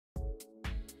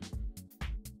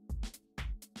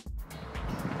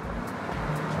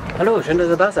Hallo, schön, dass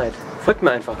ihr da seid. Folgt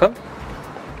mir einfach, komm.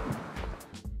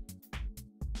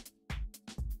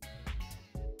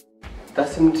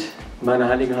 Das sind meine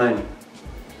heiligen Hallen.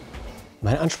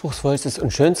 Mein anspruchsvollstes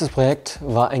und schönstes Projekt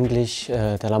war eigentlich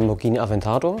der Lamborghini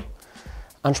Aventador.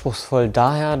 Anspruchsvoll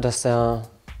daher, dass er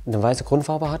eine weiße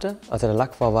Grundfarbe hatte, also der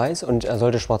Lack war weiß und er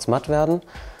sollte schwarz-matt werden.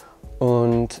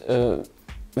 Und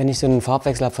wenn ich so einen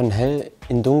Farbwechsel habe von hell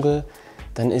in dunkel,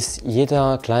 dann ist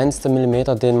jeder kleinste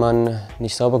Millimeter, den man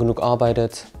nicht sauber genug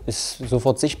arbeitet, ist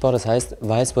sofort sichtbar. Das heißt,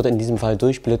 weiß würde in diesem Fall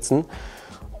durchblitzen.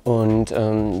 Und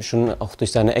schon auch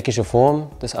durch seine eckige Form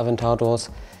des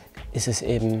Aventadors ist es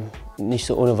eben nicht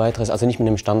so ohne weiteres, also nicht mit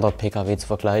einem Standard-Pkw zu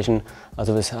vergleichen.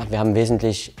 Also wir haben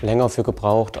wesentlich länger für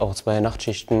gebraucht, auch 2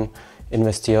 Nachtschichten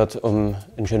investiert, um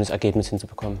ein schönes Ergebnis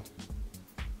hinzubekommen.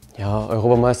 Ja,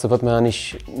 Europameister wird man ja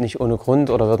nicht ohne Grund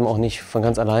oder wird man auch nicht von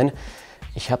ganz allein.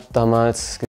 Ich habe damals